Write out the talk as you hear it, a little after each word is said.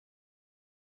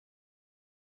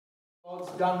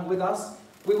God's done with us.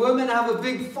 We were meant to have a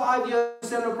big 5-year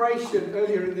celebration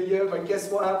earlier in the year, but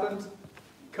guess what happened?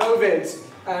 COVID.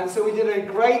 And so we did a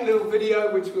great little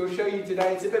video, which we'll show you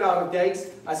today. It's a bit out of date.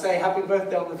 I say happy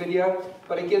birthday on the video,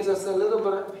 but it gives us a little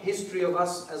bit of history of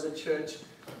us as a church.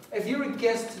 If you're a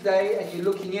guest today and you're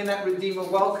looking in at Redeemer,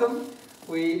 welcome.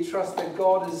 We trust that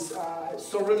God has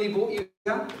sovereignly brought you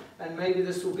here, and maybe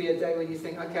this will be a day when you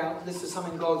think, okay, this is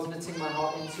something God's knitting my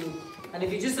heart into. And if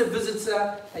you're just a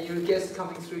visitor and you're a guest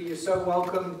coming through, you're so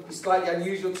welcome. It's slightly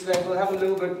unusual today. We'll have a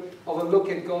little bit of a look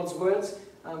at God's words,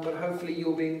 but hopefully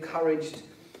you'll be encouraged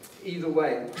either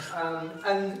way.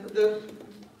 And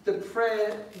the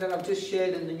prayer that I've just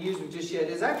shared and the news we've just shared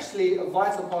is actually a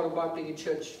vital part about being a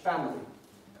church family.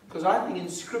 Because I think in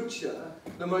Scripture,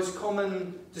 the most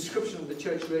common description of the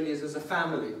church really is as a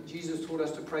family. Jesus taught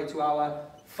us to pray to our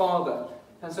Father.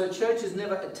 And so church is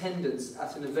never attendance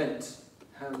at an event.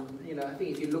 I think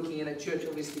if you're looking in at church,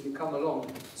 obviously you come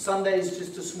along. Sunday is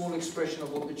just a small expression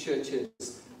of what the church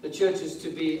is. The church is to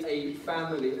be a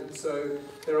family. And so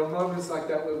there are moments like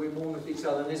that where we mourn with each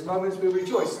other. And there's moments we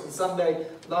rejoice. And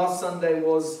last Sunday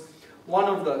was one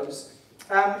of those.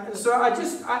 So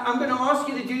I'm going to ask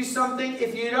you to do something.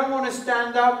 If you don't want to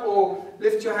stand up or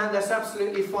lift your hand, that's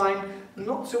absolutely fine.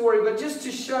 Not to worry, but just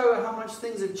to show how much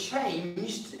things have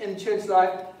changed in church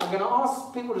life, I'm going to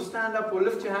ask people to stand up or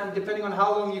lift your hand, depending on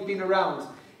how long you've been around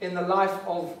in the life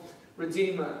of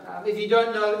Redeemer. If you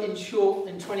don't know, in short,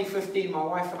 in 2015, my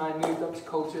wife and I moved up to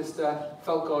Colchester,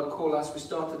 felt God call us. We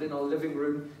started in our living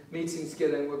room, meeting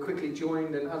together, and were quickly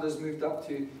joined, and others moved up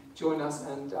to join us,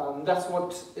 and that's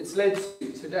what it's led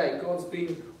to today. God's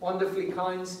been wonderfully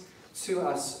kind to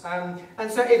us. And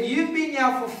so if you've been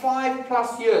here for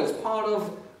 5+ years, part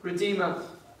of Redeemer,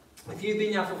 if you've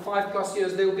been here for 5+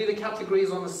 years, there will be the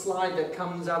categories on the slide that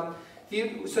comes up.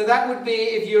 So that would be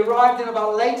if you arrived in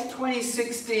about late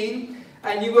 2016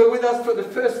 and you were with us for the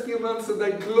first few months of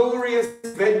that glorious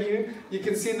venue. You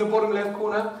can see in the bottom left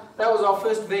corner, that was our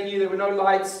first venue. There were no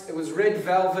lights. It was red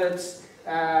velvet.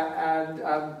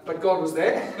 But God was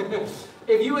there.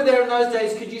 If you were there in those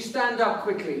days, could you stand up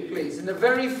quickly, please? In the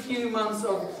very few months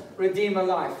of Redeemer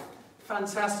life.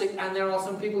 Fantastic. And there are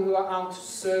some people who are out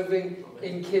serving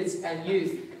in kids and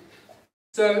youth.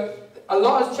 So a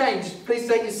lot has changed. Please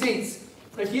take your seats.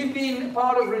 If you've been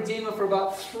part of Redeemer for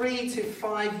about 3 to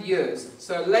 5 years,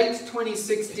 so late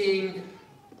 2016,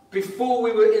 before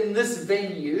we were in this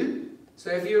venue,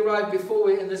 so if you arrived before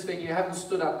we were in this venue, you haven't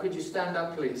stood up, could you stand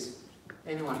up, please?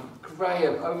 Anyone?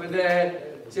 Graham, over there,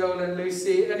 Joel and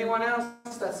Lucy. Anyone else?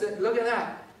 That's it. Look at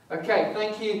that. Okay,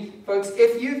 thank you, folks.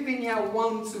 If you've been here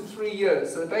 1 to 3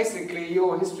 years, so basically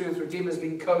your history with Redeemer has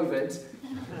been COVID,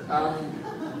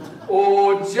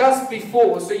 or just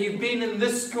before, so you've been in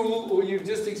this school or you've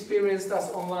just experienced us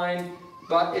online,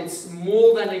 but it's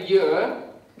more than a year,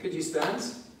 could you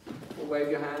stand? Or wave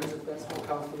your hands if that's more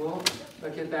comfortable.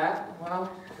 Look at that. Wow,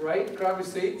 great. Grab your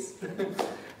seats.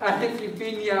 And if you've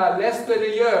been here less than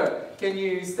a year, can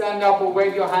you stand up or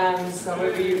wave your hands,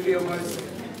 however you feel most,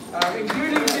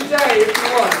 including today if you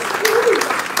want.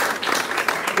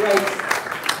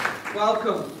 Great.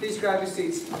 Welcome. Please grab your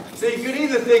seats. So you could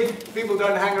either think people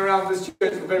don't hang around this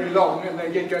church for very long and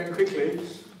they get going quickly.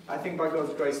 I think by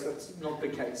God's grace that's not the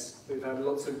case. We've had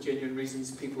lots of genuine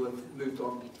reasons people have moved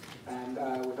on. And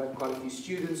we've had quite a few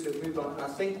students who have moved on. And I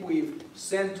think we've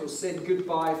sent or said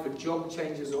goodbye for job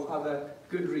changes or other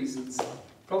good reasons.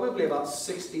 Probably about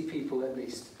 60 people at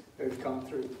least who have come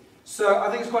through. So I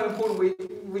think it's quite important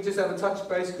we just have a touch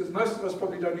base, because most of us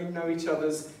probably don't even know each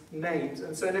other's names.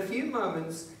 And so in a few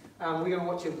moments, we're going to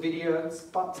watch a video. It's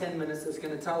about 10 minutes that's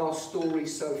going to tell our story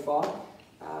so far.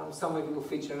 Some of you will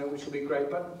feature in it, which will be great.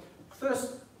 But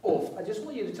first off, I just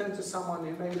want you to turn to someone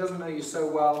who maybe doesn't know you so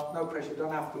well. No pressure,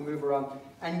 don't have to move around.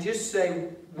 And just say,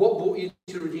 what brought you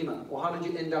to Redeemer? Or how did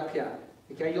you end up here?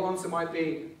 Okay, your answer might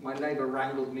be, my neighbour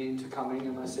wrangled me into coming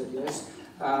and I said yes.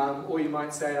 Or you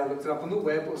might say, I looked it up on the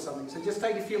web or something. So just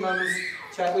take a few moments,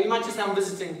 chat. Or you might just say, I'm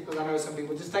visiting, because I know some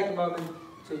people. Just take a moment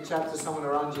to chat to someone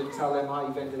around you and tell them how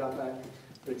you've ended up at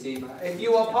Redeemer. If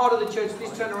you are part of the church,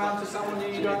 please turn around to someone who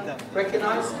you don't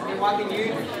recognise. It might be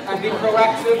new, and be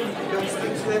proactive. Don't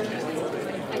speak to them.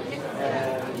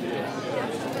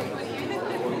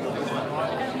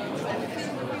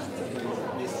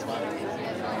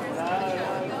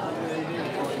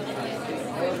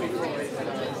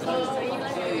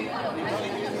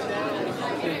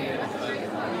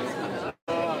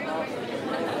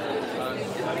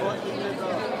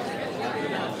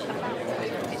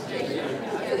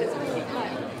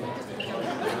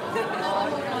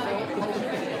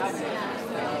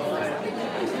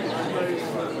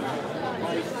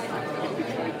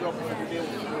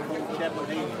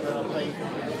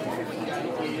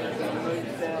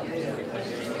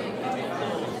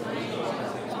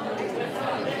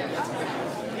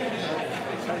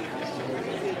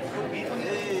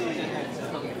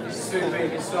 Super, you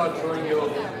can start drawing your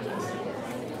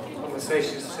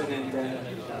conversations to an end there.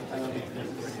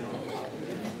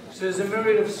 So there's a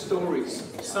myriad of stories.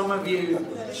 Some of you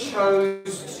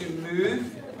chose to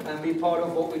move and be part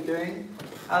of what we're doing.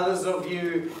 Others of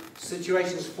you,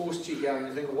 situations forced you here and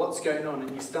you think, what's going on? And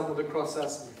you stumbled across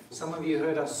us. Some of you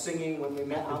heard us singing when we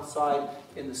met outside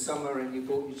in the summer and you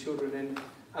brought your children in.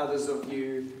 Others of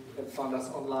you have found us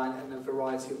online in a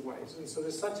variety of ways. And so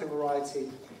there's such a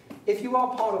variety. If you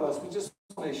are part of us, we just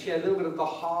want to share a little bit of the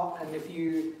heart. And if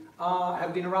you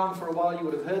have been around for a while, you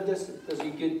would have heard this. It does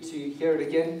you good to hear it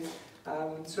again.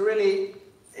 So really,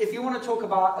 if you want to talk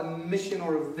about a mission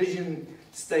or a vision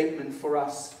statement for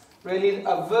us, really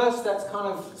a verse that kind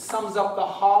of sums up the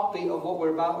heartbeat of what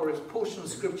we're about, or a portion of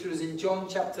scripture, is in John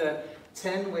chapter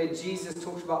 10, where Jesus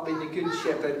talks about being a good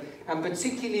shepherd. And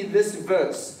particularly this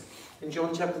verse, in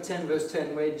John chapter 10, verse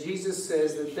 10, where Jesus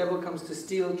says the devil comes to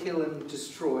steal, kill, and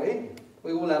destroy.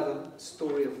 We all have a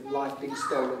story of life being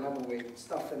stolen, haven't we?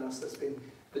 Stuff in us that's been...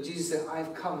 But Jesus said,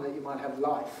 I've come that you might have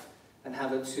life and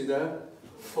have it to the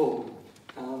full.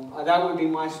 That would be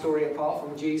my story. Apart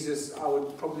from Jesus, I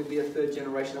would probably be a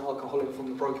third-generation alcoholic from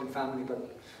the broken family,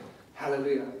 but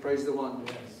hallelujah, praise the one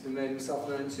who made himself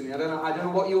known to me. I don't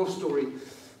know what your story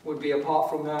would be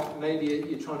apart from that. Maybe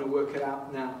you're trying to work it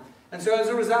out now. And so as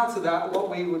a result of that, what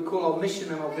we would call our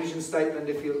mission and our vision statement,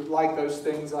 if you like those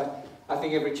things, I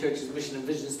think every church's mission and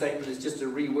vision statement is just a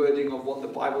rewording of what the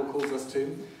Bible calls us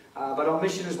to. But our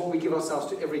mission is what we give ourselves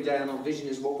to every day, and our vision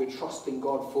is what we're trusting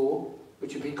God for,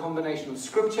 which would be a combination of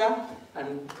scripture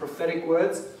and prophetic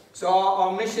words. So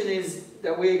our mission is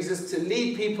that we exist to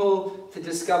lead people to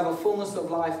discover fullness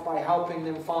of life by helping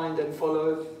them find and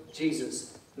follow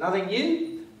Jesus. Nothing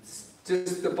new, it's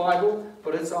just the Bible,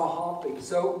 but it's our heartbeat.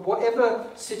 So whatever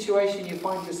situation you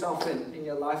find yourself in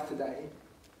your life today,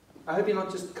 I hope you're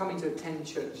not just coming to attend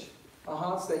church. Our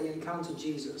heart's that you encounter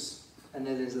Jesus and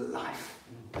then there's a life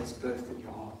that's birthed in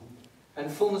your heart.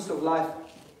 And fullness of life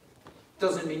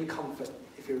doesn't mean comfort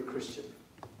if you're a Christian.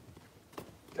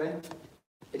 Okay?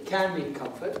 It can mean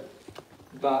comfort,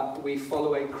 but we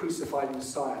follow a crucified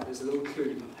Messiah. There's a little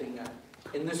clue in that.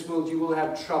 In this world you will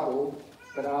have trouble,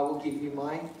 but I will give you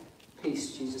my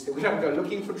peace, Jesus said. We don't go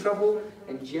looking for trouble,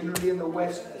 and generally in the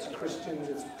West, as Christians,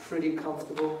 it's pretty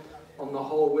comfortable on the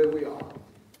whole where we are.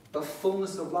 But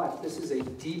fullness of life, this is a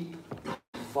deep,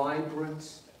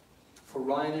 vibrant, for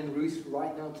Ryan and Ruth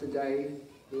right now today,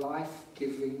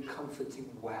 life-giving, comforting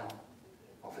well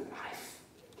of life.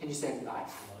 Can you say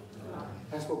life?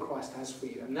 That's what Christ has for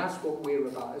you. And that's what we're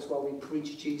about. That's why we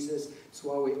preach Jesus. It's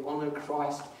why we honor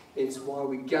Christ. It's why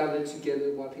we gather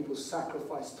together, why people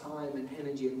sacrifice time and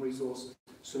energy and resource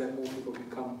so that more people can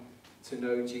come to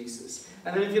know Jesus.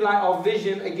 And then if you like, our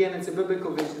vision, again, it's a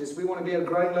biblical vision. Is we want to be a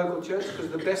growing local church,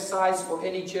 because the best size for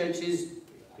any church is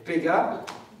bigger,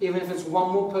 even if it's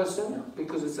one more person,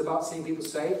 because it's about seeing people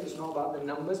saved. It's not about the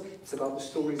numbers. It's about the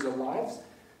stories of lives.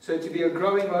 So to be a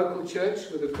growing local church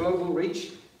with a global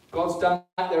reach, God's done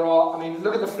that.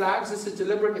 Look at the flags. This is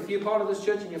deliberate. If you're part of this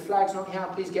church and your flag's not here,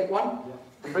 please get one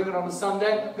and bring it on a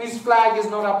Sunday. Whose flag is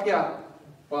not up here?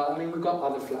 Well, we've got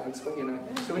other flags, but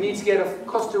So we need to get a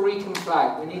Costa Rican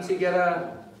flag. We need to get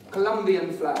a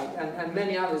Colombian flag and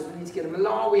many others. We need to get a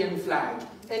Malawian flag.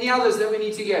 Any others that we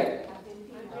need to get?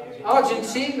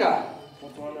 Argentina.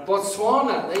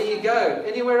 Botswana. There you go.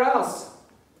 Anywhere else?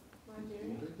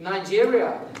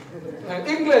 Nigeria.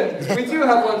 England. We do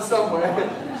have one somewhere.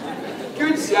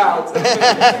 Good shout.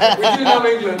 We do love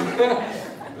England.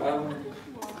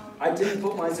 I didn't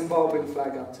put my Zimbabwean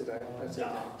flag up today.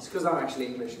 It's because I'm actually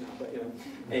English now, but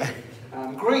anyway.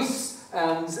 Greece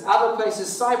and other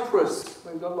places, Cyprus.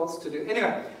 We've got lots to do.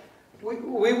 Anyway,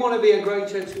 we want to be a growing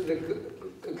church with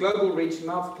a global reach,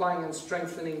 multiplying and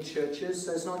strengthening churches.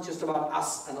 So it's not just about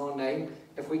us and our name.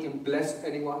 If we can bless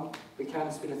anyone, we can.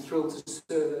 It's been a thrill to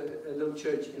serve a little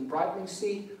church in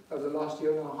Brightlingsea over the last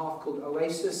year and a half called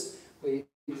Oasis.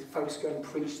 Folks go and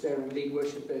preach there and lead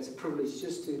worship there. It's a privilege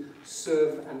just to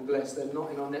serve and bless. They're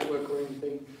not in our network or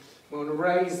anything. We want to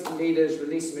raise leaders,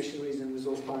 release missionaries, and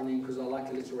resource pioneering, because I like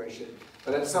alliteration.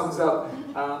 But that sums up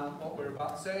what we're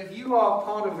about. So if you are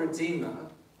part of Redeemer,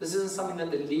 this isn't something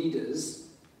that the leaders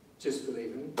just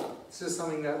believe in. This is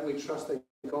something that we trust that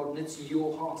God knits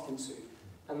your heart into.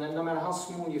 And then no matter how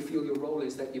small you feel your role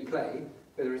is that you play,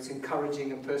 whether it's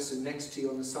encouraging a person next to you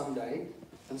on a Sunday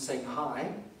and saying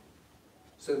hi,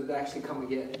 so that they actually come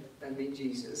again and meet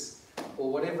Jesus,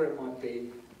 or whatever it might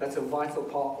be, that's a vital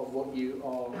part of what you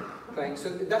are playing. So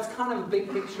that's kind of a big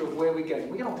picture of where we're going.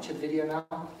 We're going to watch a video now.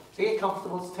 So get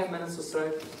comfortable, it's 10 minutes or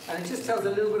so, and it just tells a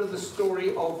little bit of the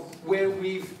story of where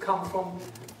we've come from,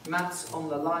 Matt's on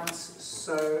the lights,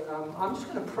 so I'm just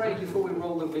going to pray before we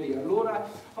roll the video. Lord,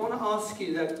 I want to ask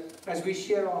you that as we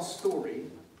share our story,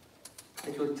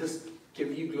 that you'll just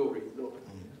give you glory, Lord.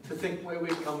 To think where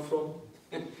we've come from,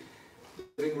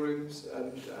 living rooms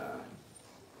and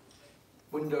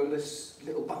windowless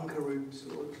little bunker rooms,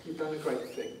 Lord. You've done a great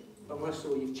thing, but most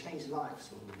of all, you've changed lives,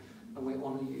 Lord, and we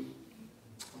honour you.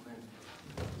 Amen.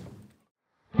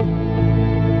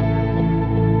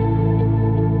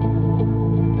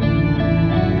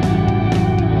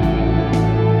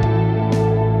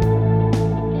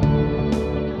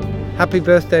 Happy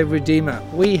birthday, Redeemer.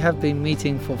 We have been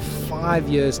meeting for 5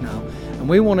 years now, and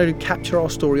we wanted to capture our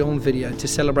story on video to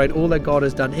celebrate all that God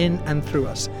has done in and through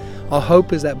us. Our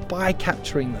hope is that by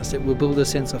capturing this, it will build a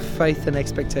sense of faith and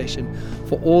expectation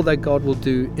for all that God will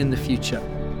do in the future.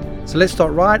 So let's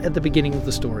start right at the beginning of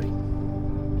the story.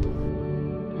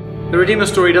 The Redeemer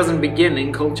story doesn't begin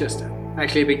in Colchester.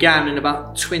 Actually, it began in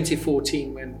about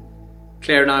 2014 when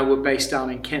Claire and I were based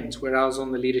down in Kent, where I was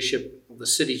on the leadership of the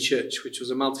City Church, which was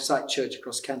a multi-site church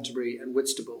across Canterbury and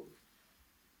Whitstable.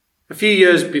 A few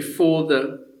years before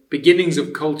the beginnings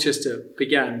of Colchester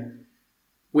began,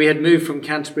 we had moved from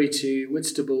Canterbury to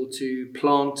Whitstable to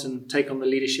plant and take on the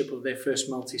leadership of their first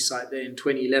multi-site there in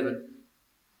 2011.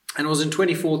 And it was in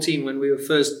 2014 when we were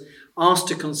first asked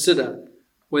to consider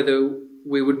whether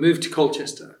we would move to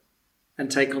Colchester and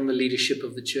take on the leadership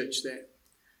of the church there.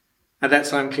 At that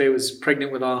time, Claire was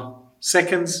pregnant with our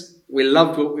seconds. We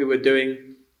loved what we were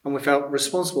doing, and we felt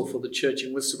responsible for the church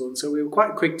in Whitstable. And so we were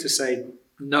quite quick to say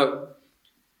no.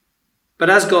 But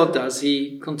as God does,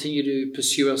 he continued to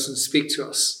pursue us and speak to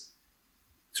us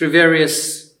through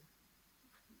various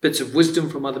bits of wisdom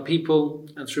from other people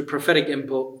and through prophetic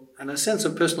input and a sense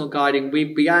of personal guiding. We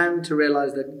began to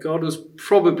realize that God was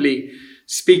probably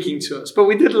speaking to us. But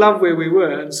we did love where we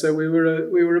were, and so we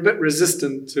were a bit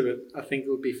resistant to it, I think it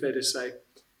would be fair to say.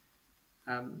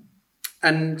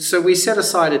 And so we set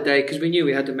aside a day because we knew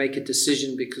we had to make a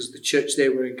decision because the church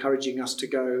there were encouraging us to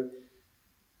go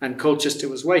and Colchester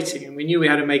was waiting, and we knew we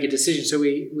had to make a decision. So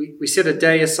we set a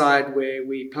day aside where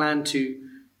we planned to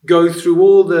go through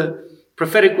all the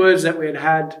prophetic words that we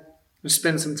had and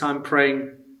spend some time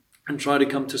praying and try to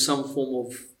come to some form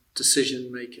of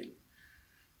decision making.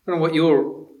 I don't know what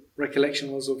your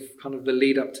recollection was of kind of the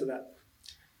lead up to that.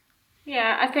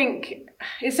 Yeah, I think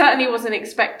it certainly wasn't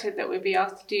expected that we'd be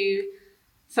asked to do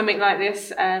something like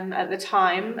this at the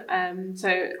time.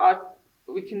 So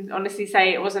we can honestly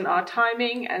say it wasn't our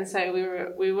timing, and so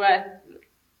we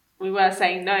were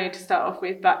saying no to start off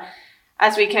with. But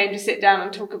as we came to sit down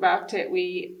and talk about it,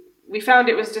 we found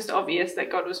it was just obvious that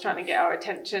God was trying to get our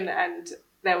attention, and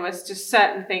there was just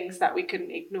certain things that we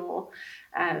couldn't ignore.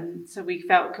 So we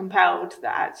felt compelled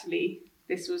that actually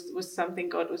this was something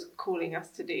God was calling us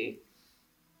to do.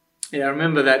 Yeah, I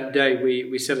remember that day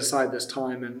we set aside this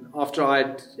time, and after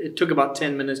it took about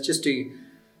 10 minutes just to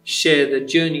share the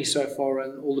journey so far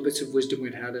and all the bits of wisdom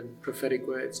we'd had and prophetic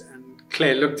words. And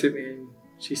Claire looked at me and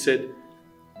she said,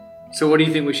 "So what do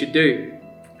you think we should do?"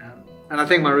 And I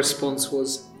think my response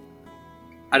was,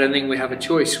 "I don't think we have a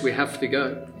choice. We have to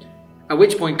go." At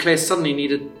which point Claire suddenly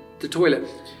needed the toilet.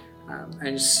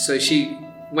 And so she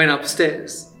went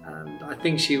upstairs, and I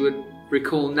think she would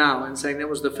recall now and saying that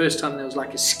was the first time there was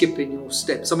like a skip in your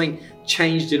step. Something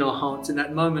changed in our hearts in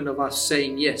that moment of us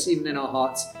saying yes. Even in our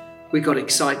hearts, we got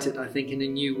excited, I think, in a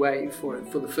new way for it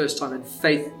for the first time, and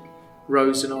faith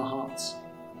rose in our hearts.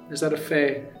 Is that a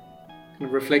fair kind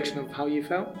of reflection of how you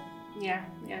felt? Yeah,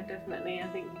 definitely. I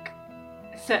think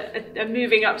so,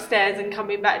 moving upstairs and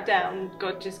coming back down,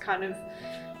 God just kind of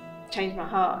changed my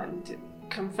heart and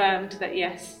confirmed that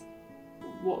yes,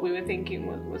 what we were thinking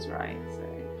was right. So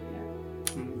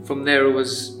yeah. From there it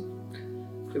was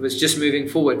just moving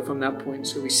forward from that point.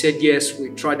 So we said yes. We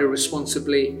tried to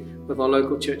responsibly, with our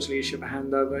local church leadership,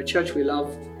 hand over a church we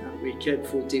loved and we cared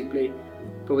for deeply,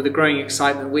 but with a growing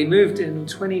excitement. We moved in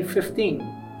 2015,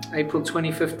 April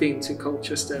 2015, to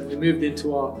Colchester. We moved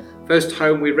into our first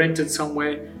home. We rented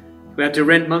somewhere. We had to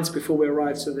rent months before we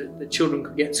arrived so that the children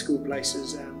could get school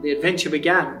places. And the adventure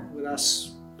began with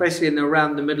us basically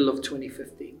around the middle of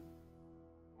 2015.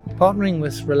 Partnering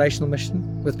with Relational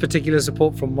Mission, with particular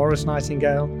support from Maurice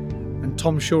Nightingale and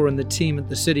Tom Shaw and the team at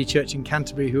the City Church in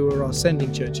Canterbury, who were our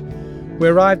sending church, we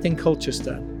arrived in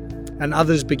Colchester and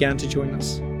others began to join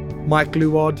us. Mike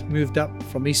Luwad moved up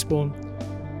from Eastbourne.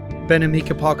 Ben and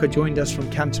Mika Parker joined us from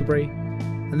Canterbury.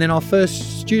 And then our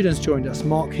first students joined us.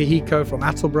 Mark Hihiko from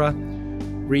Attleborough,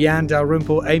 Rianne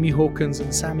Dalrymple, Amy Hawkins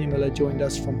and Sammy Miller joined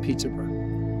us from Peterborough.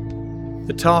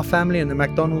 The Tarr family and the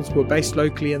McDonalds were based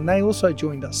locally and they also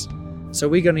joined us. So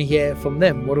we're going to hear from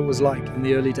them what it was like in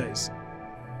the early days.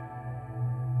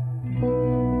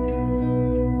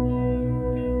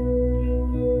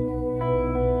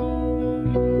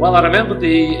 Well, I remember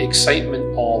the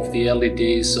excitement of the early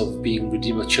days of being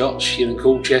Redeemer Church here in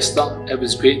Colchester. It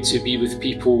was great to be with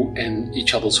people in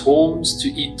each other's homes, to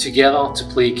eat together, to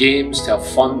play games, to have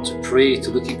fun, to pray, to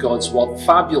look at God's Word.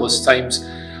 Fabulous times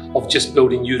of just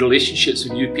building new relationships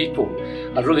with new people.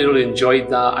 I really enjoyed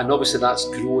that, and obviously that's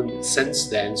grown since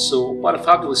then. So what a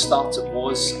fabulous start it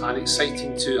was, and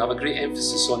exciting to have a great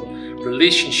emphasis on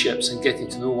relationships and getting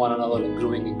to know one another and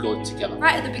growing in God together.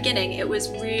 Right at the beginning, it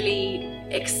was really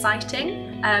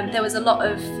exciting. There was a lot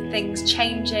of things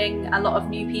changing, a lot of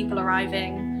new people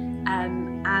arriving,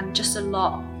 and just a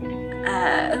lot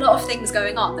of things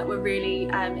going on that were really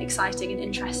exciting and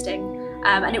interesting.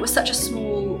 And it was such a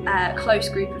small, close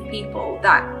group of people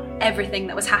that everything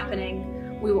that was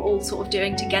happening, we were all sort of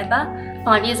doing together.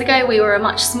 5 years ago, we were a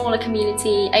much smaller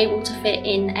community, able to fit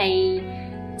in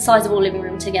a sizable living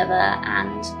room together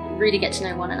and really get to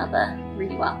know one another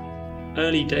really well.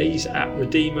 Early days at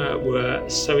Redeemer were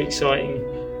so exciting,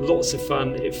 lots of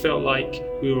fun. It felt like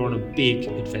we were on a big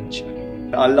adventure.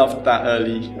 I loved that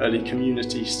early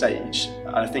community stage.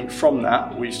 I think from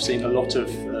that we've seen a lot of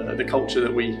the culture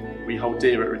that we hold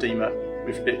dear at Redeemer.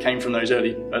 It came from those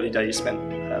early days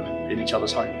spent in each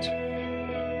other's homes.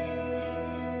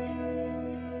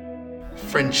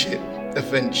 Friendship,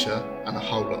 adventure and a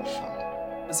whole lot of fun.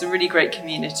 It was a really great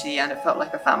community and it felt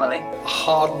like a family.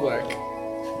 Hard work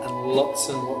and lots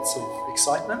of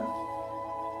excitement.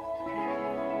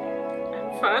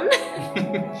 And fun.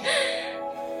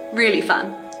 Really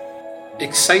fun.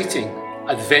 Exciting,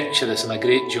 adventurous and a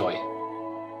great joy.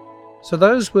 So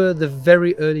those were the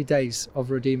very early days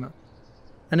of Redeemer.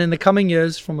 And in the coming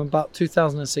years, from about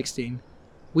 2016,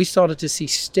 we started to see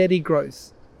steady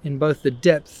growth in both the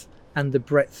depth and the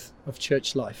breadth of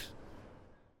church life.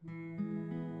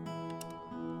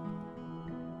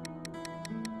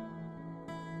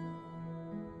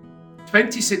 In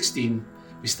 2016,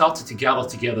 we started to gather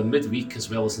together midweek as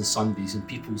well as on Sundays in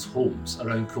people's homes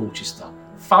around Colchester.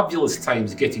 Fabulous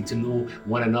times getting to know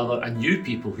one another and new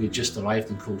people who had just arrived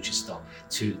in Colchester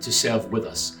to serve with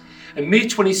us. In May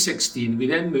 2016, we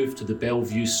then moved to the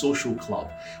Bellevue Social Club.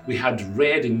 We had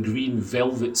red and green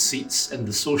velvet seats in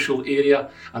the social area,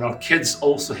 and our kids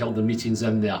also held their meetings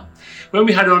in there. When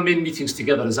we had our main meetings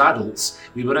together as adults,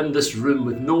 we were in this room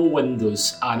with no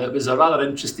windows, and it was a rather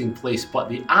interesting place, but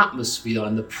the atmosphere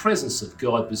and the presence of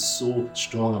God was so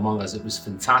strong among us. It was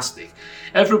fantastic.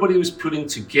 Everybody was pulling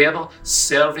together,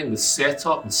 serving the set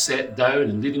up and set down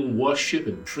and leading worship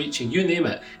and preaching, you name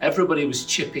it. Everybody was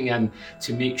chipping in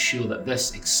to make sure that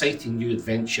this exciting new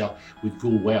adventure would go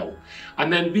well.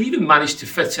 And then we even managed to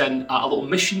fit in a little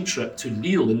mission trip to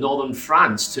Lille in northern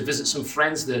France to visit some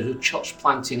friends there who are church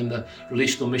planting in the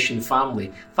relational mission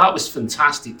family. That was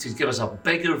fantastic to give us a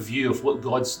bigger view of what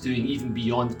God's doing even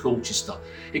beyond Colchester.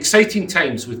 Exciting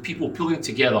times with people pulling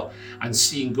together and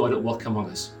seeing God at work among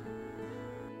us.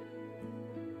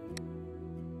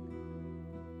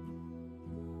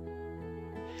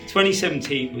 In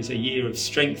 2017 was a year of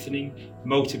strengthening,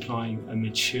 multiplying and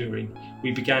maturing.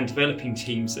 We began developing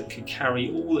teams that could carry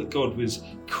all that God was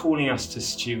calling us to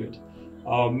steward.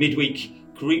 Our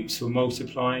midweek groups were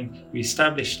multiplying. We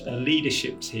established a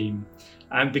leadership team.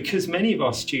 And because many of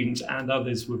our students and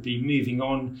others would be moving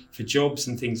on for jobs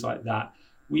and things like that,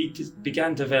 we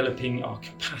began developing our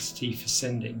capacity for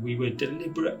sending. We were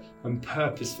deliberate and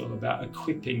purposeful about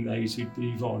equipping those who'd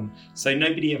move on, so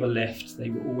nobody ever left. They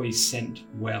were always sent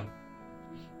well.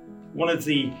 One of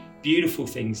the beautiful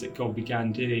things that God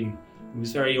began doing, and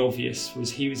was very obvious, was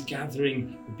he was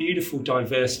gathering a beautiful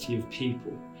diversity of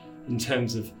people in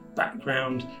terms of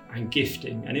background and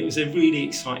gifting, and it was a really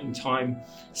exciting time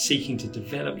seeking to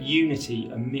develop unity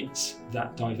amidst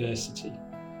that diversity.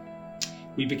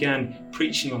 We began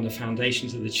preaching on the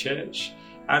foundations of the church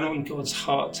and on God's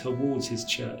heart towards his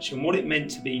church and what it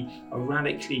meant to be a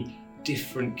radically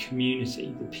different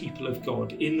community, the people of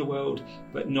God in the world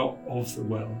but not of the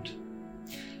world.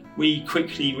 We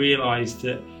quickly realised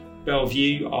that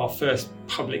Bellevue, our first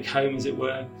public home as it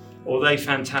were, although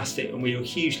fantastic and we were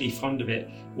hugely fond of it,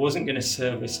 wasn't going to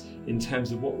serve us in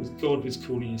terms of what God was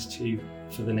calling us to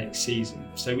for the next season.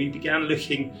 So we began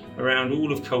looking around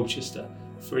all of Colchester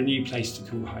for a new place to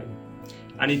call home.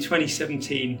 And in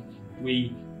 2017,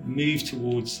 we moved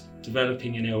towards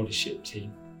developing an eldership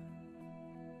team.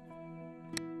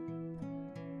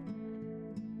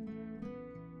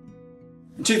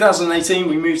 In 2018,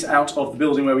 we moved out of the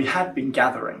building where we had been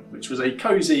gathering, which was a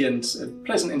cosy and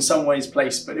pleasant in some ways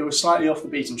place, but it was slightly off the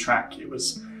beaten track. It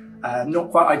was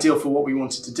not quite ideal for what we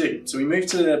wanted to do. So we moved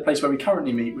to the place where we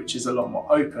currently meet, which is a lot more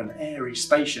open, airy,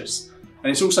 spacious, and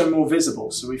it's also more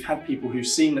visible. So we've had people who've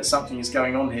seen that something is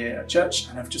going on here at church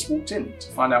and have just walked in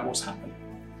to find out what's happened.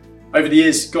 Over the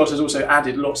years, God has also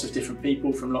added lots of different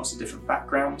people from lots of different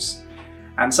backgrounds.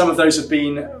 And some of those have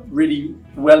been really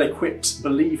well-equipped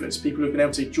believers, people who've been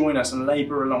able to join us and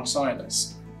labour alongside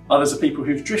us. Others are people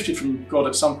who've drifted from God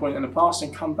at some point in the past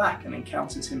and come back and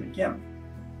encountered him again,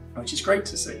 which is great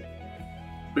to see.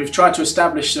 We've tried to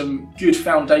establish some good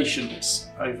foundations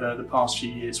over the past few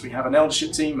years. We have an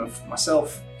eldership team of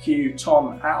myself, Hugh,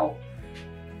 Tom, Al,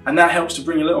 and that helps to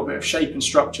bring a little bit of shape and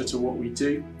structure to what we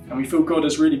do. And we feel God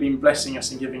has really been blessing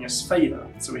us and giving us favour,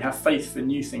 so we have faith for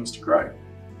new things to grow.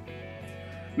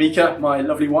 Mika, my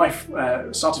lovely wife,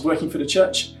 started working for the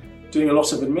church, doing a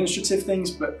lot of administrative things,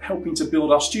 but helping to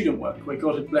build our student work, where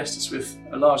God had blessed us with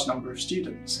a large number of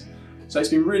students. So it's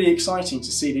been really exciting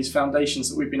to see these foundations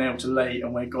that we've been able to lay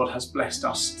and where God has blessed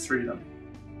us through them.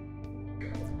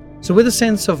 So with a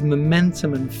sense of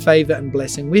momentum and favour and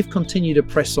blessing, we've continued to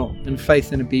press on in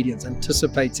faith and obedience,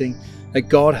 anticipating that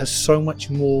God has so much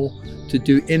more to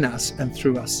do in us and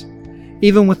through us.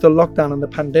 Even with the lockdown and the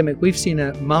pandemic, we've seen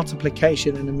a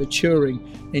multiplication and a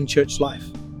maturing in church life.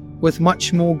 With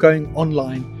much more going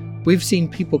online, we've seen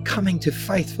people coming to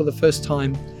faith for the first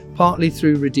time, partly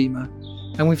through Redeemer,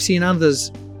 and we've seen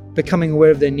others becoming aware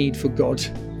of their need for God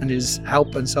and his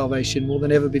help and salvation more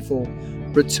than ever before,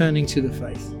 returning to the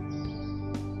faith.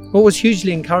 What was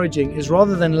hugely encouraging is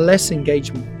rather than less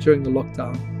engagement during the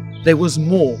lockdown, there was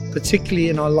more, particularly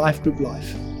in our life group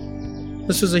life.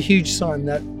 This was a huge sign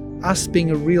that us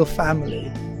being a real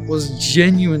family was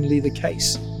genuinely the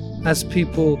case, as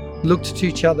people looked to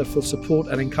each other for support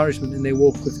and encouragement in their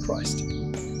walk with Christ.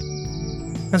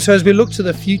 And so as we look to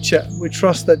the future, we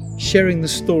trust that sharing the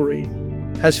story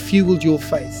has fueled your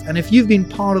faith. And if you've been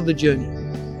part of the journey,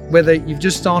 whether you've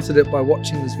just started it by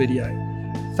watching this video,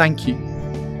 thank you.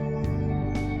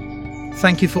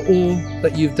 Thank you for all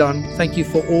that you've done. Thank you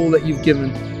for all that you've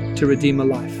given to Redeemer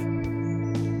Life.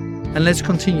 And let's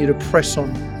continue to press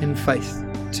on in faith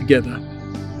together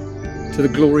to the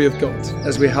glory of God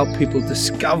as we help people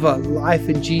discover life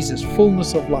in Jesus,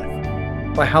 fullness of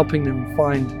life, by helping them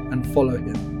find and follow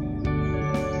him.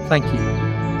 Thank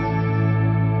you.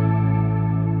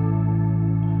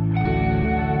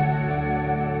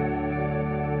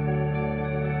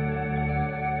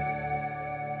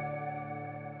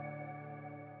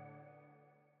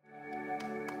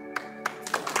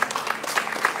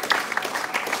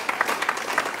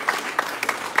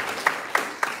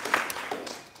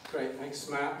 Great, thanks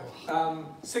Matt.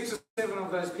 6 or 7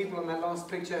 of those people on that last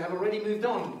picture have already moved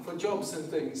on for jobs and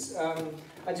things.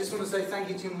 I just want to say thank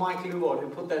you to Mike Leward who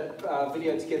put that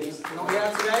video together. He's not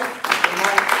here today, but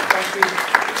Mike, thank you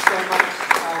so much.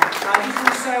 I just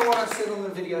want to say what I said on the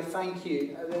video, thank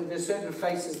you. There's certain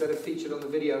faces that are featured on the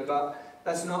video, but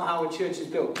that's not how a church is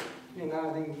built. You know,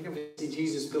 I think obviously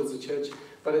Jesus builds a church,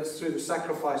 but it's through the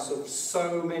sacrifice of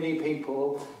so many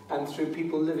people and through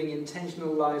people living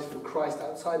intentional lives for Christ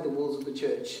outside the walls of the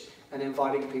church and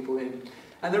inviting people in.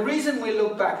 And the reason we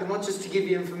look back, and not just to give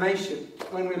you information,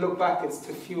 when we look back, it's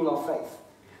to fuel our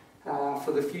faith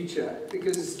for the future.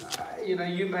 Because, you know,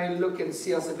 you may look and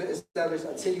see us a bit established.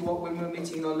 I tell you what, when we were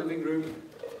meeting in our living room,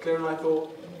 Claire and I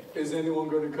thought, is anyone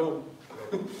going to come?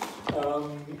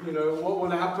 You know, what will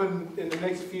happen in the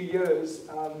next few years?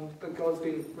 But God's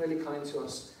been really kind to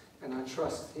us, and I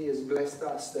trust he has blessed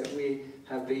us that we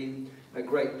have been a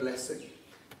great blessing.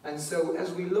 And so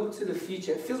as we look to the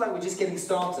future, it feels like we're just getting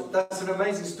started. That's an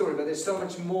amazing story, but there's so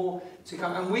much more to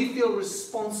come. And we feel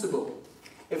responsible.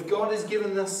 If God has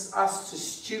given us to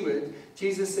steward,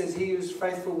 Jesus says he who is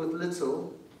faithful with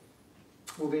little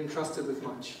will be entrusted with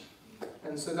much.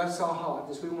 And so that's our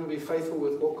heart, is we want to be faithful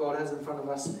with what God has in front of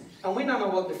us. And we don't know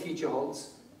what the future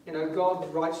holds. You know,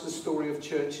 God writes the story of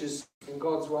churches, and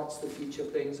God writes the future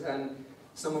of things. And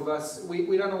some of us,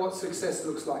 we don't know what success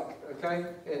looks like, okay,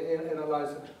 in our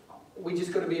lives. We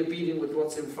just got to be obedient with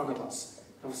what's in front of us.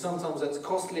 And sometimes that's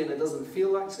costly and it doesn't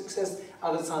feel like success.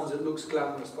 Other times it looks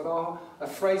glamorous. But a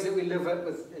phrase that we live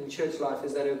with in church life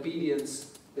is that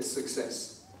obedience is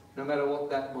success, no matter what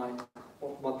that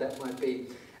might be.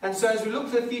 And so as we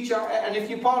look to the future, and if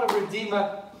you're part of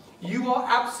Redeemer, you are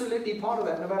absolutely part of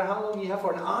that, no matter how long you have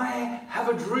for it. And I have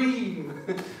a dream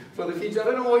for the future. I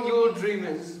don't know what your dream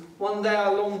is. One day I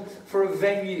long for a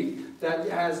venue that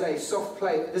has a soft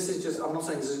play. This is just, I'm not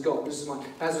saying this is God, this is mine.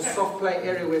 Has a soft play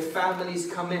area where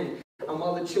families come in And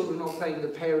while the children are playing, the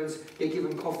parents get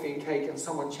given coffee and cake and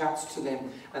someone chats to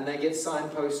them and they get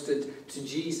signposted to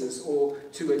Jesus or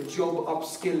to a job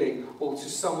upskilling or to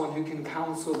someone who can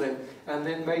counsel them. And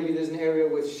then maybe there's an area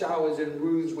with showers and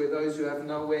rooms where those who have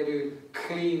nowhere to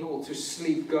clean or to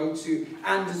sleep go to.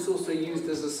 And it's also used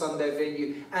as a Sunday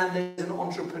venue. And there's an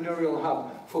entrepreneurial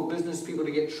hub for business people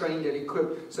to get trained and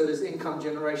equipped so there's income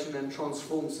generation and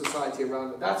transform society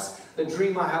around it. That's the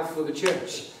dream I have for the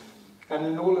church. And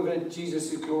in all of it,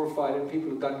 Jesus is glorified and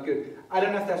people have done good. I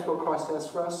don't know if that's what Christ has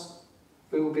for us.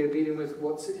 We will be obedient with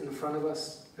what's in front of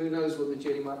us. Who knows what the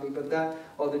journey might be, but that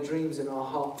are the dreams in our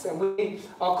hearts. And we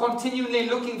are continually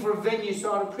looking for a venue,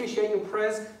 so I'd appreciate your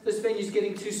prayers. This venue is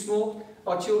getting too small.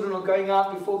 Our children are going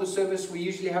out before the service. We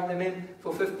usually have them in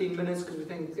for 15 minutes because we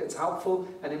think it's helpful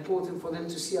and important for them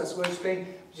to see us worshiping.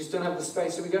 We just don't have the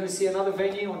space. So we're going to see another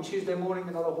venue on Tuesday morning,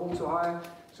 another hall to hire.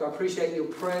 So I appreciate your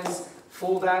prayers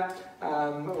for that.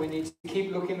 We need to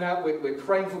keep looking at it. We're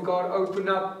praying for God to open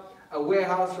up a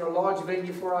warehouse or a large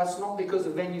venue for us, not because the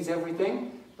venue's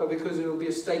everything, but because it will be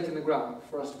a stake in the ground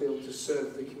for us to be able to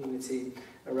serve the community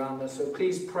around us. So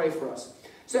please pray for us.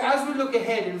 So as we look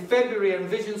ahead in February and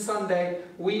Vision Sunday,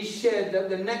 we shared that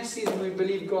the next season we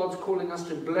believe God's calling us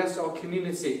to bless our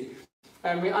community.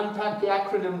 And we unpacked the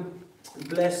acronym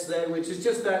BLESS there, which is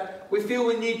just that we feel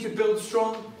we need to build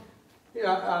strong.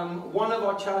 One of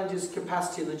our challenges is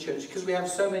capacity in the church, because we have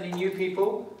so many new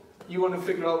people. You want to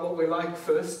figure out what we're like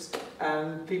first,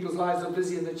 and people's lives are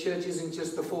busy, and the church isn't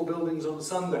just the 4 buildings on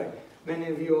Sunday. Many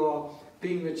of you are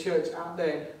being the church out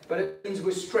there, but it means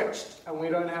we're stretched and we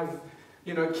don't have,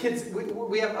 kids.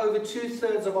 We have over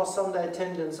 2/3 of our Sunday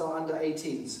attendance are under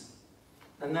 18s.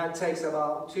 And that takes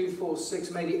about 2, 4,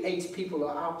 6, maybe 8 people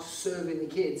are out serving the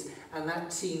kids. And that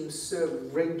team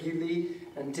serve regularly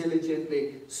and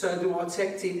diligently. So do our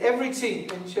tech team. Every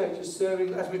team in church is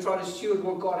serving as we try to steward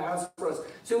what God has for us.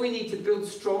 So we need to build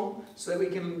strong so that we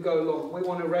can go along. We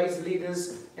want to raise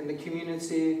leaders in the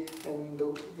community and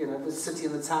the city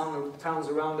and the towns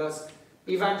around us.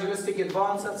 Evangelistic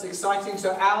Advance, that's exciting.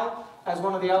 So Al, as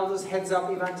one of the elders, heads up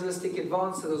Evangelistic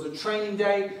Advance. So there was a training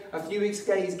day a few weeks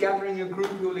ago. He's gathering a group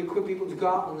who will equip people to go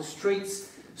out on the streets,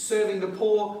 serving the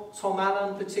poor. Tom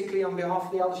Allen, particularly on behalf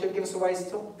of the eldership, give us a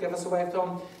wave,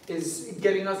 Tom, is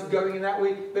getting us going in that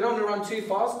way. We don't want to run too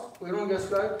fast. We don't want to go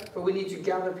slow, but we need to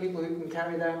gather people who can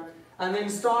carry that. And then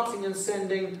starting and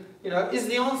sending, is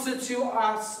the answer to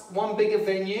us one bigger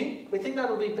venue? We think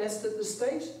that'll be best at this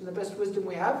stage, and the best wisdom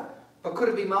we have. But could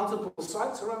it be multiple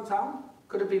sites around town?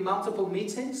 Could it be multiple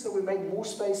meetings so we make more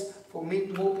space for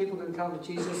more people to encounter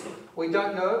Jesus? We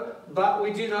don't know, but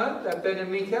we do know that Ben and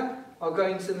Mika are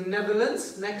going to the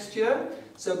Netherlands next year.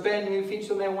 So Ben, who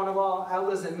featured there, one of our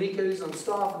elders, and Mika, who's on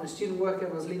staff and a student worker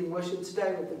and was leading worship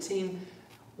today with the team,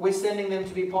 we're sending them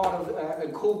to be part of a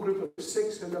core group of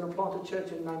 6 who are going to plant a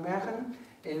church in Nijmegen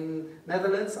in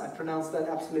Netherlands. I pronounced that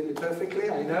absolutely perfectly,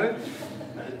 I know.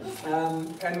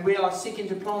 And we are seeking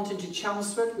to plant into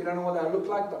Chelmsford. We don't know what that will look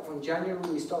like, but from January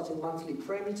we started monthly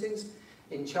prayer meetings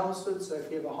in Chelmsford. So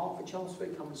if you have a heart for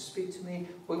Chelmsford, come and speak to me.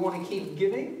 We want to keep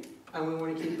giving and we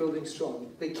want to keep building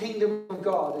strong. The kingdom of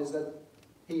God is that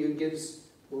he who gives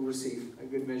will receive a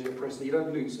good measure of pressure. You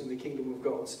don't lose in the kingdom of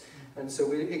God. And so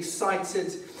we're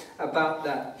excited about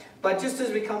that. But just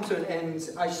as we come to an end,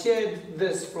 I shared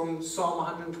this from Psalm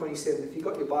 127. If you've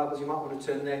got your Bibles, you might want to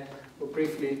turn there. We'll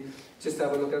briefly just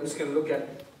have a look. I'm just going to look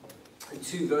at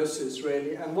 2 verses,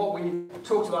 really. And what we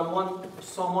talked about in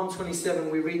Psalm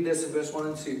 127, we read this in verse 1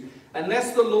 and 2.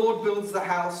 Unless the Lord builds the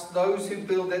house, those who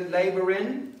build it labor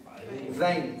in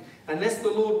vain. Unless the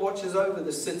Lord watches over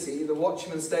the city, the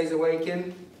watchman stays awake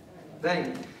in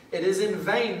vain. It is in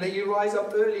vain that you rise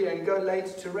up early and go late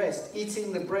to rest,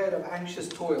 eating the bread of anxious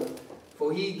toil,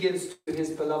 for he gives to his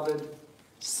beloved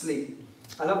sleep.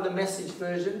 I love the Message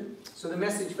version. So the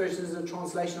Message version is a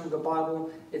translation of the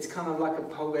Bible. It's kind of like a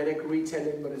poetic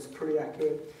retelling, but it's pretty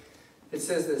accurate. It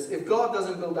says this: if God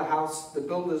doesn't build a house, the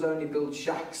builders only build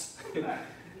shacks.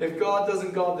 If God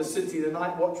doesn't guard the city, the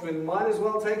night watchman might as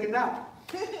well take a nap.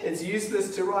 It's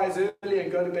useless to rise early and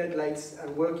go to bed late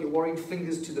and work your worried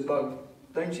fingers to the bone.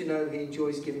 Don't you know he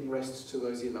enjoys giving rest to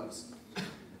those he loves?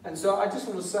 And so I just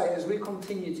want to say, as we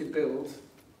continue to build,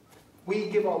 we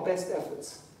give our best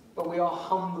efforts, but we are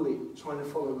humbly trying to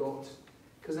follow God.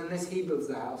 Because unless he builds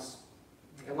the house,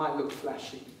 it might look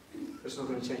flashy, but it's not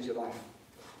going to change your life.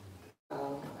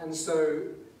 And so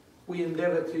we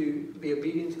endeavour to be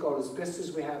obedient to God as best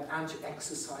as we have and to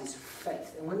exercise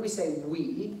faith. And when we say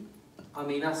we, I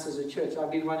mean us as a church.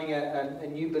 I've been running a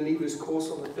new believers course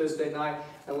on a Thursday night,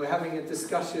 and we're having a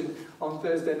discussion on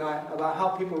Thursday night about how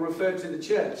people refer to the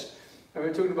church. And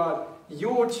we're talking about,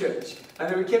 your church. And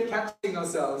then we kept catching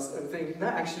ourselves and thinking, no,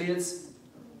 actually it's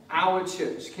our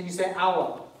church. Can you say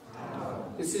our?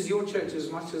 This is your church as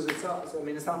much as it's ours. I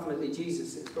mean, it's ultimately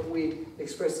Jesus', but we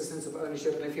express a sense of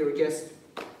ownership. And if you're a guest,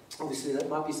 obviously that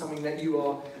might be something that you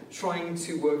are trying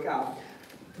to work out.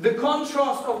 The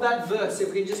contrast of that verse,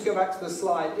 if we can just go back to the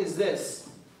slide, is this.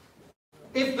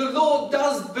 If the Lord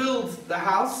does build the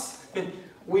house,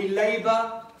 we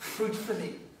labor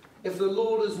fruitfully. If the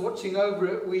Lord is watching over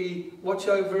it, we watch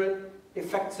over it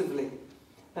effectively.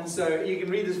 And so you can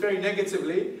read this very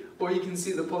negatively, or you can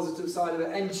see the positive side of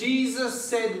it. And Jesus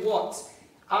said what?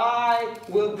 I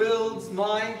will build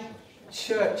my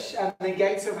church, and the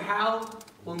gates of hell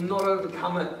will not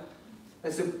overcome it.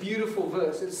 It's a beautiful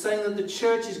verse. It's saying that the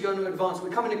church is going to advance. We're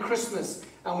coming to Christmas,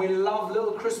 and we love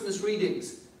little Christmas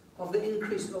readings of the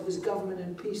increase of his government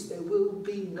and peace. There will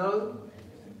be no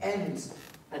end.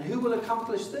 And who will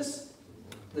accomplish this?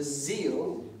 The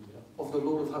zeal of the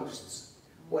Lord of hosts.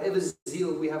 Whatever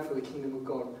zeal we have for the kingdom of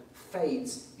God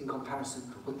fades in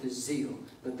comparison with the zeal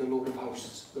that the Lord of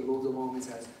hosts, the Lord of armies,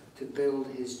 has to build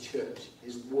his church,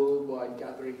 his worldwide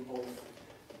gathering of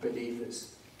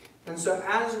believers. And so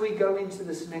as we go into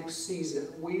this next season,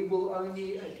 we will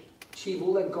only achieve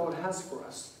all that God has for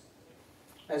us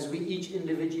as we each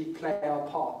individually play our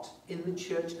part in the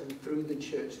church and through the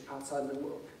church outside the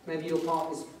world. Maybe your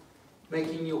part is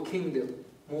making your kingdom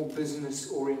more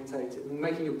business orientated,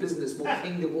 making your business more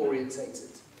kingdom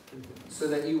orientated, so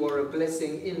that you are a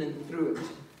blessing in and through it.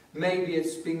 Maybe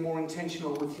it's being more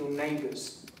intentional with your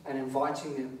neighbors and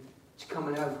inviting them to come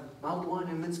and have mulled wine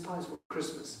and mince pies for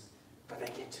Christmas, but they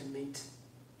get to meet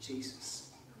Jesus.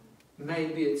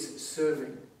 Maybe it's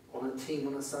serving on a team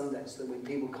on a Sunday, so that when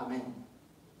people come in,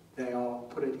 they are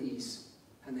put at ease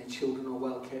and their children are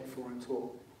well cared for and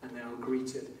taught, and they are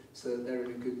greeted so that they're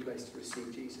in a good place to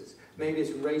receive Jesus. Maybe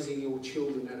it's raising your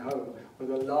children at home with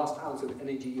the last ounce of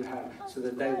energy you have so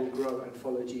that they will grow and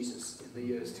follow Jesus in the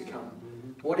years to come.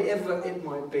 Whatever it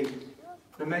might be.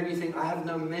 And maybe you think, I have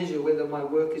no measure whether my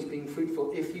work is being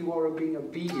fruitful. If you are being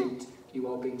obedient,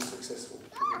 you are being successful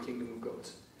in the kingdom of God.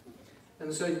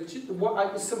 And so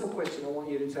a simple question I want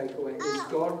you to take away is,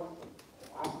 God,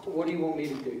 what do you want me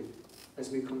to do as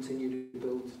we continue to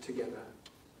build together?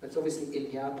 That's obviously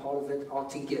in here, part of it, our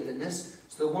togetherness.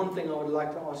 So the one thing I would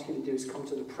like to ask you to do is come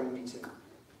to the prayer meeting.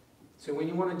 So when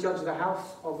you want to judge the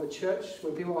health of a church,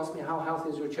 when people ask me how healthy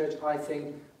is your church, I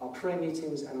think our prayer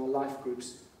meetings and our life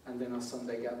groups and then our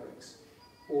Sunday gatherings.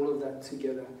 All of that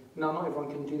together. Now, not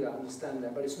everyone can do that, I understand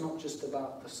that, but it's not just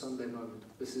about the Sunday moment.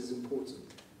 This is important.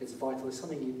 It's vital. There's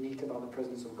something unique about the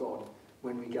presence of God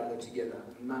when we gather together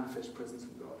and manifest presence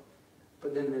of God.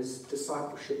 But then there's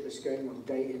discipleship that's going on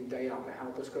day in, day out to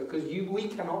help us grow. Because we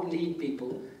cannot lead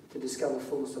people to discover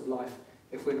fullness of life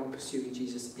if we're not pursuing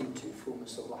Jesus into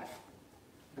fullness of life.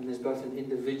 And there's both an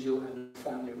individual and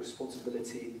family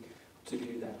responsibility to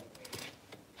do that.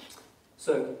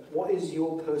 So, what is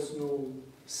your personal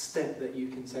step that you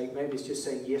can take? Maybe it's just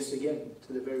saying yes again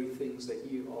to the very things that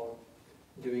you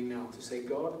are doing now. To say,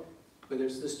 God, whether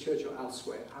it's this church or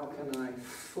elsewhere, how can I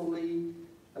fully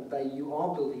obey? You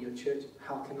are building your church.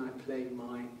 How can I play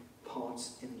my part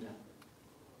in that?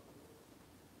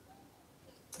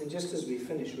 And just as we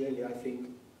finish, really, I think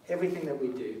everything that we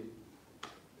do,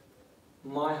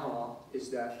 my heart is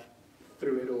that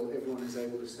through it all, everyone is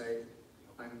able to say,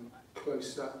 I'm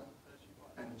closer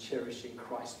and cherishing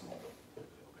Christ more.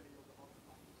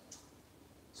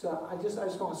 So I just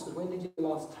want to ask, when did you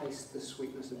last taste the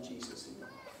sweetness of Jesus in your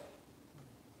life?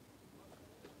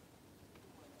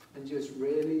 And just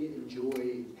really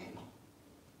enjoy him.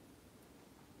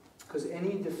 Because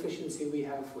any deficiency we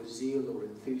have for zeal or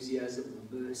enthusiasm,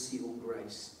 mercy or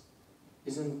grace,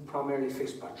 isn't primarily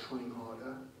fixed by trying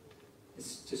harder.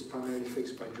 It's just primarily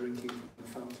fixed by drinking from the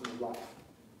fountain of life.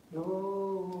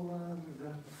 No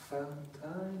other fount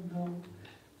I know,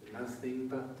 nothing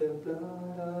but the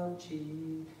blood of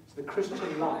Jesus. The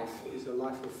Christian life is a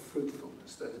life of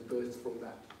fruitfulness that is birthed from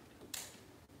that.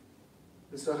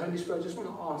 And so, Holy Spirit, I just want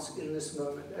to ask in this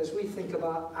moment, as we think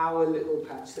about our little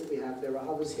patch that we have, there are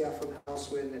others here from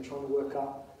elsewhere and they're trying to work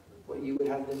out what you would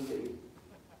have them do.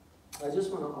 I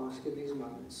just want to ask in these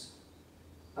moments,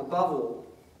 above all,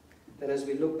 that as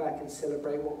we look back and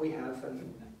celebrate what we have,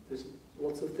 and there's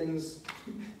lots of things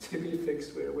to be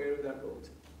fixed, we're aware of that, Lord.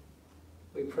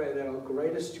 We pray that our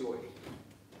greatest joy,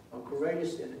 our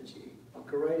greatest energy, our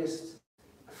greatest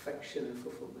affection and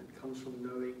fulfillment comes from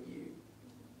knowing you.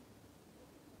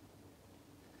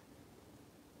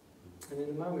 And in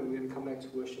a moment we're going to come back to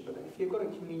worship, but if you've got a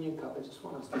communion cup, I just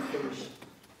want us to finish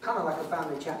kind of like a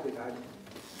family chat we've had.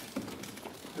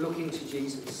 looking to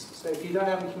Jesus. So if you don't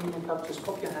have a communion cup, just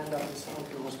pop your hand up and someone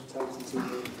from the hospitality team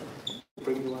will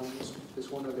bring you one. There's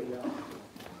one over here.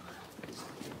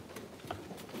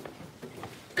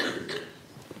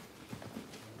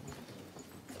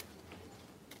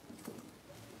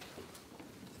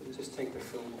 So just take the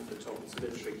film off the top, it's a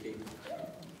bit tricky.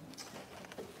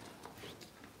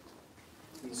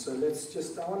 And so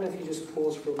I wonder if you just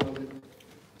pause for a moment.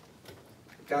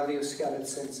 Gather your scattered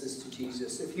senses to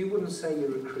Jesus. If you wouldn't say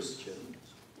you're a Christian,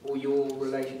 or your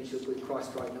relationship with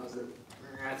Christ right now is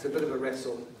it's a bit of a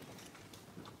wrestle,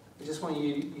 I just want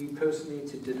you personally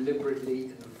to deliberately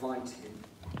invite him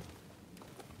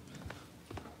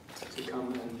to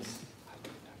come and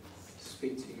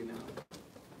speak to you now.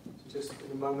 So just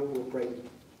in a moment we'll break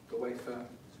the wafer.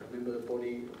 So remember the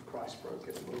body of Christ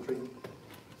broken. We'll drink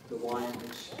the wine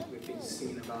which we've been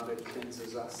singing about. It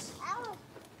cleanses us.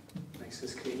 Makes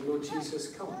us clean. Lord Jesus,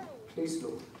 come. Please,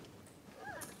 Lord.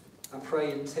 I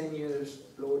pray in 10 years,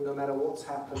 Lord, no matter what's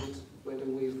happened, whether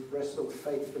we've wrestled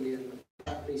faithfully and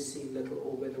apparently seen little,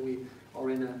 or whether we are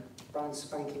in a brand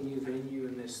spanking new venue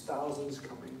and there's thousands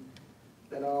coming,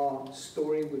 that our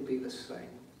story would be the same.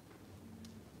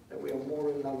 That we are more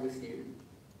in love with you,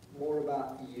 more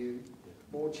about you,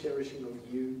 more cherishing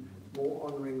of you, more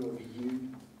honouring of you,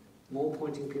 more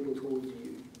pointing people towards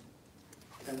you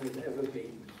than we've ever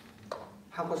been.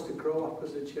 Help us to grow up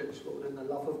as a church, Lord, in the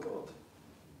love of God.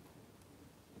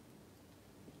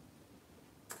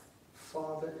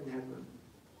 Father in heaven,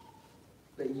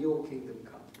 let your kingdom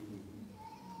come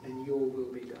and your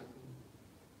will be done.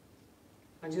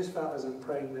 I just felt as I'm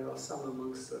praying there are some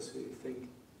amongst us who think,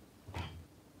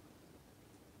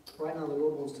 right now the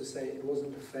Lord wants to say it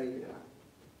wasn't a failure,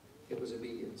 it was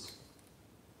obedience.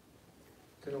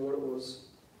 Don't know what it was.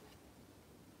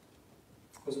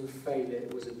 It wasn't failure,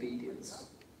 it was obedience.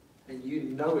 And you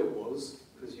know it was,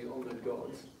 because you honoured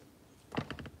God.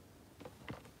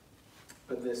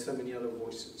 But there's so many other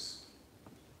voices.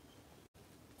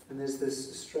 And there's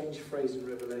this strange phrase in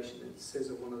Revelation. It says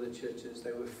of one of the churches,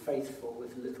 they were faithful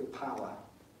with little power.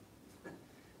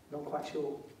 Not quite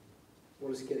sure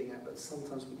what it's getting at, but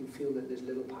sometimes we can feel that there's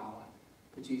little power.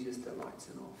 But Jesus delights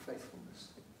in our faithfulness.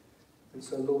 And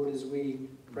so, Lord, as we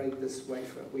break this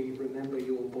wafer, we remember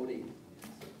your body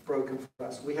broken for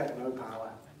us. We had no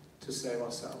power to save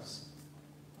ourselves.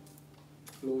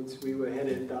 Lord, we were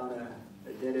headed down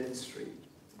a dead-end street,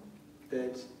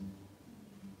 dead,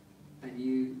 and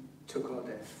you took our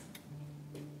death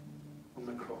on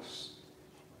the cross.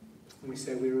 And we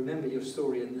say we remember your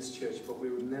story in this church, but we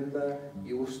remember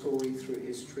your story through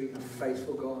history, a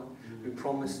faithful God who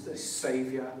promised a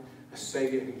Saviour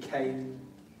who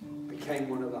became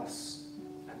one of us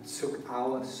and took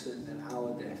our sin and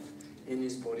our death in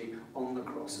his body on the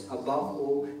cross. Above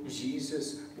all,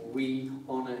 Jesus, we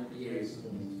honour you.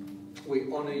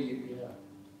 We honour you.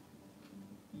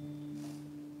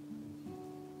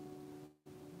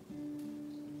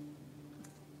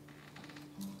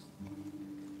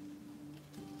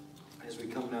 As we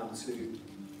come now to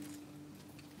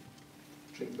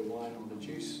drink the wine or the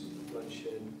juice, the blood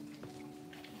shed,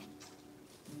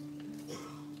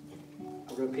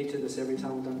 I've repeated this every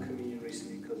time I've done communion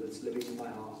recently because it's living in my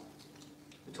heart.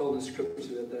 We're told in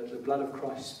Scripture that the blood of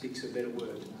Christ speaks a better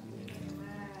word.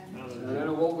 So I don't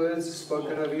know what words are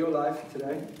spoken over your life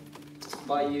today,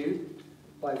 by you,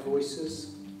 by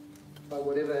voices, by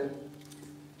whatever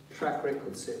track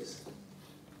record says.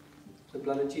 The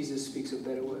blood of Jesus speaks a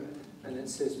better word. And it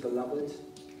says beloved,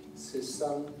 it says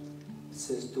son, it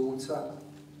says daughter,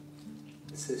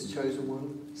 it says chosen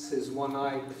one, it says one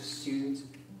I pursued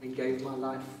and gave my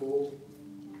life for.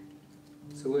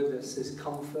 It's a word that says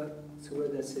comfort, it's a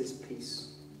word that says peace.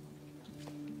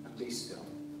 And be still.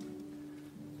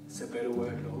 It's a better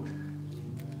word, Lord.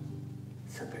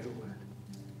 It's a better word.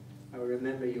 I will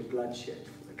remember your blood shed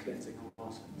for the cleansing of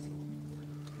our sins, Lord.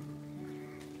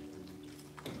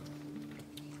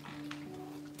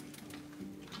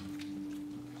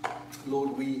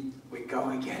 Lord, we go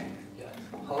again.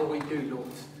 Oh, we do,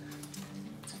 Lord.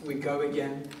 We go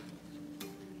again.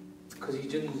 Because you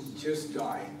didn't just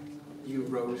die, you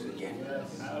rose again.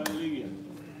 Yes. Hallelujah.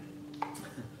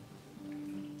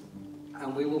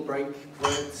 And we will break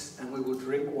bread and we will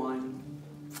drink wine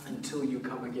until you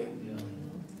come again.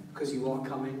 Because you are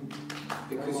coming,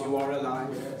 because you are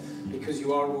alive, because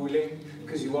you are ruling,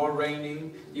 because you are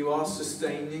reigning, you are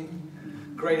sustaining.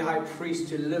 Great high priest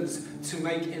who lives to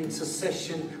make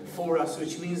intercession for us,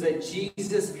 which means that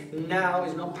Jesus now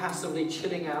is not passively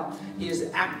chilling out. He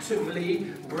is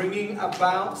actively bringing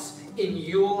about in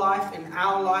your life, in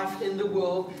our life, in the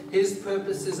world, his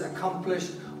purposes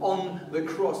accomplished on the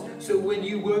cross. So when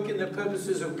you work in the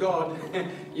purposes of God,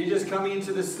 you're just coming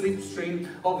into the slipstream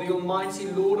of the Almighty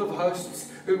Lord of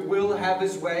hosts, who will have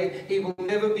his way. He will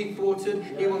never be thwarted.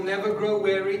 He will never grow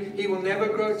weary. He will never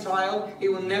grow tired. He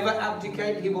will never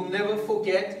abdicate. He will never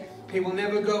forget. He will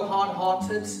never go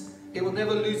hard-hearted. He will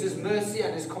never lose his mercy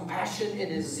and his compassion in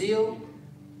his zeal.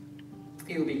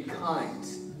 He will be kind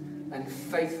and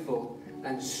faithful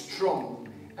and strong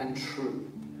and true.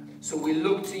 So we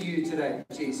look to you today,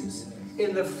 Jesus,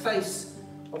 in the face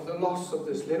of the loss of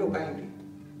this little baby.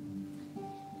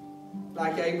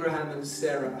 Like Abraham and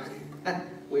Sarah,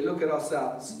 we look at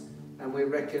ourselves and we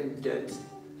reckon dead.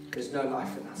 There's no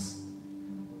life in us.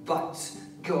 But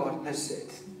God has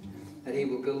said that he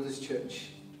will build his church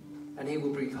and he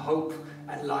will breathe hope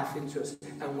and life into us.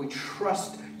 And we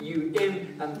trust you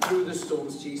in and through the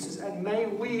storms, Jesus. And may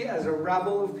we, as a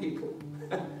rabble of people,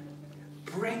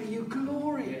 bring you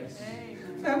glory.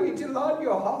 May we delight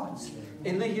your heart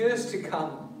in the years to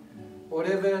come,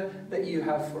 whatever that you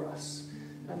have for us.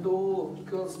 And all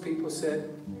God's people said,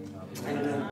 amen.